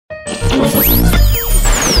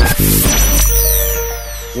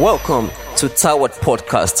Welcome to Toward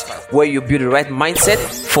Podcast, where you build the right mindset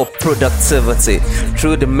for productivity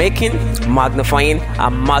through the making, magnifying,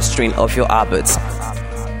 and mastering of your habits.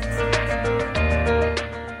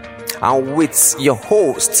 And with your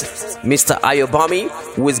host, Mr. Ayobami,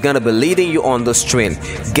 who is going to be leading you on this train.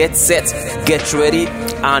 Get set, get ready,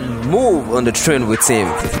 and move on the train with him.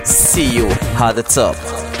 See you at the top.